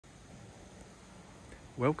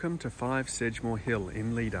Welcome to 5 Sedgemoor Hill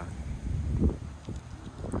in Leda.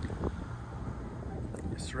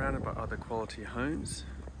 You're surrounded by other quality homes.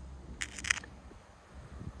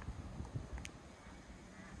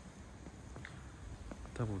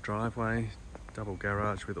 Double driveway, double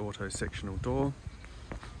garage with auto sectional door.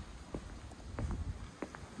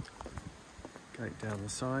 Gate down the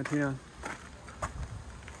side here.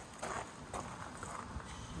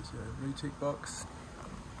 There's a retic box.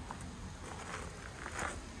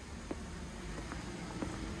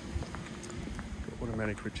 Got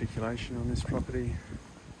automatic reticulation on this property.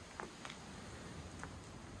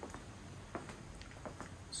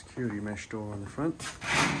 Security mesh door on the front.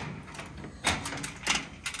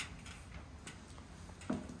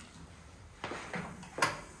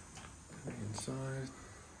 Inside.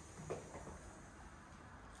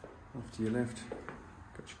 Off to your left,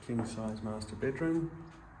 got your king size master bedroom.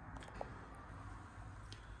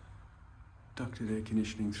 Ducted air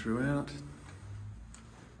conditioning throughout.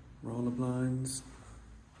 Roller blinds.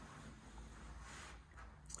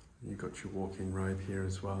 You've got your walk-in robe here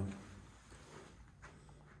as well.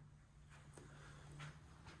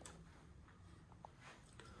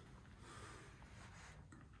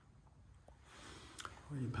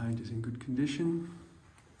 All your paint is in good condition.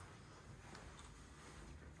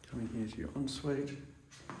 Coming here to your ensuite.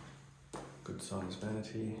 Good size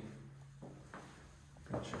vanity.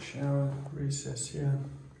 Got your shower recess here.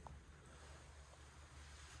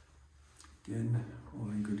 Again, all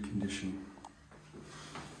in good condition.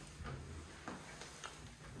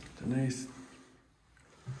 Underneath.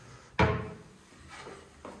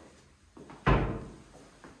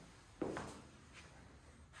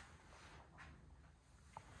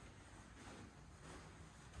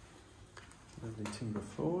 Lovely timber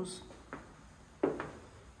floors.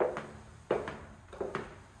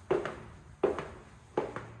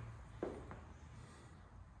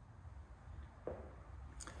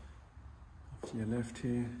 Off to your left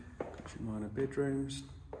here, got your minor bedrooms.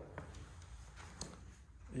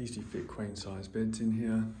 Easy fit queen size beds in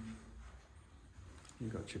here.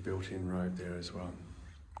 You've got your built-in robe there as well.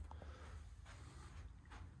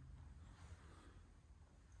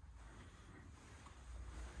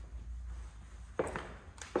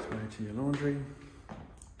 To your laundry,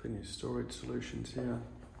 plenty of storage solutions here.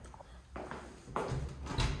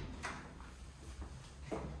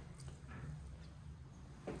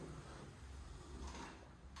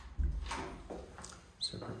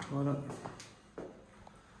 Separate toilet.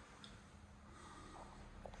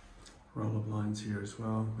 Roller blinds here as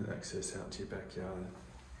well with access out to your backyard.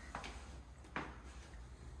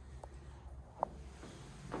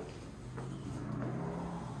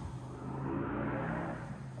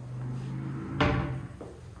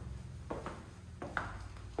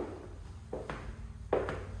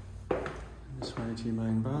 This way to your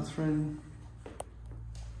main bathroom,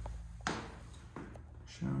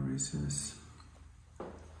 shower recess,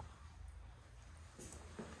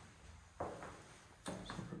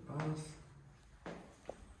 separate bath, so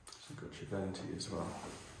you've got your vanity as well.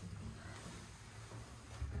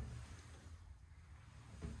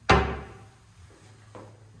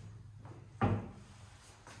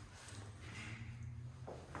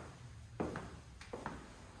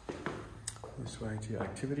 This way to your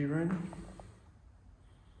activity room.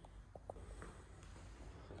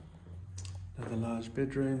 Another large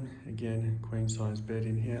bedroom, again queen size bed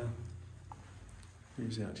in here.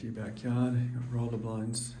 Views out to your backyard, you've got roller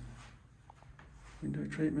blinds, window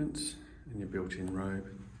treatments, and your built-in robe.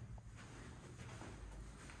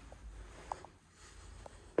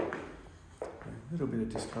 A little bit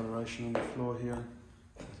of discoloration on the floor here,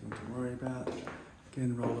 nothing to worry about.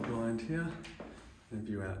 Again, roller blind here, and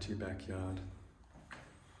view out to your backyard.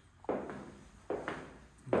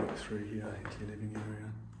 Look through here into your living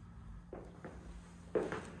area.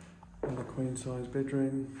 Another queen size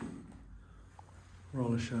bedroom,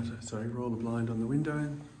 roller blind on the window,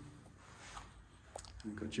 and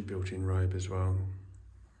you've got your built-in robe as well.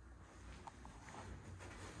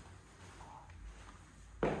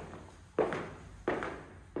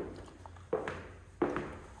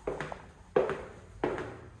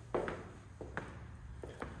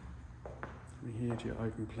 Coming here to your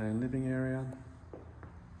open plan living area.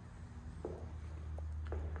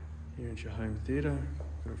 Here is your home theatre.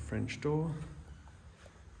 Got a French door,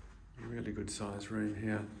 a really good size room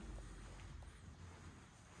here.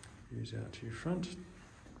 Views out to your front.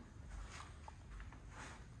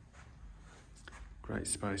 Great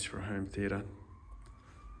space for a home theatre.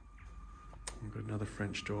 We've got another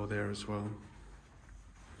French door there as well.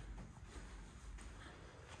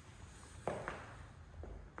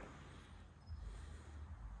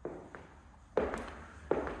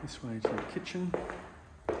 This way to your kitchen.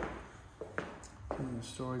 Your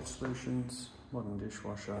storage solutions, modern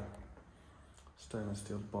dishwasher, stainless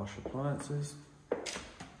steel Bosch appliances.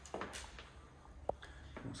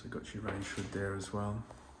 Also got your range hood there as well.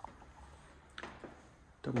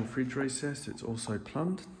 Double fridge recess, it's also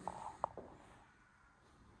plumbed.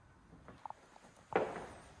 And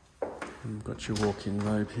you've got your walk-in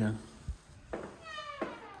robe here.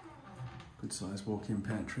 Good size walk-in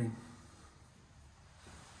pantry.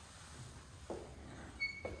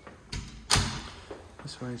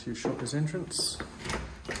 This way to your shopper's entrance.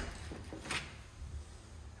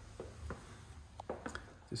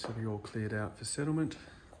 This will be all cleared out for settlement.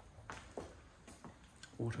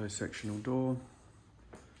 Auto sectional door.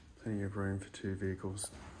 Plenty of room for 2 vehicles.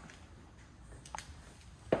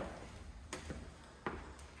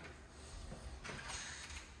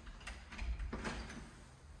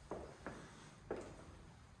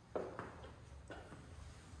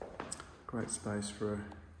 Great space for a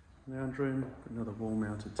lounge room, another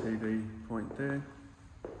wall-mounted TV point there.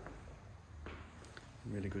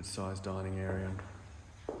 Really good sized dining area.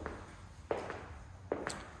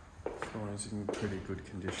 Floor is in pretty good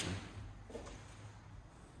condition.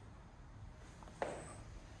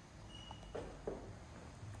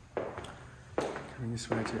 Coming this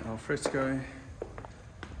way to al fresco,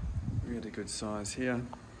 really good size here.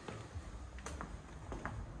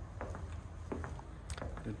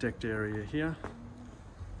 A decked area here.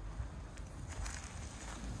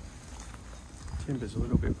 Timber's a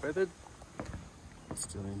little bit weathered, but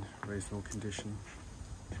still in reasonable condition.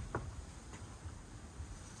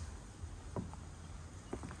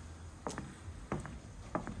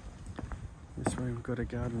 This way we've got a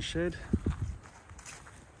garden shed.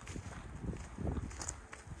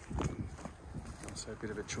 Also a bit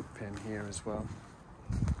of a chook pen here as well.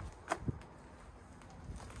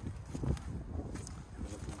 And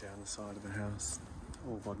we're looking down the side of the house,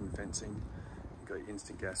 all modern fencing. You've got your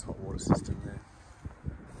instant gas hot water system there.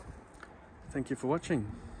 Thank you for watching.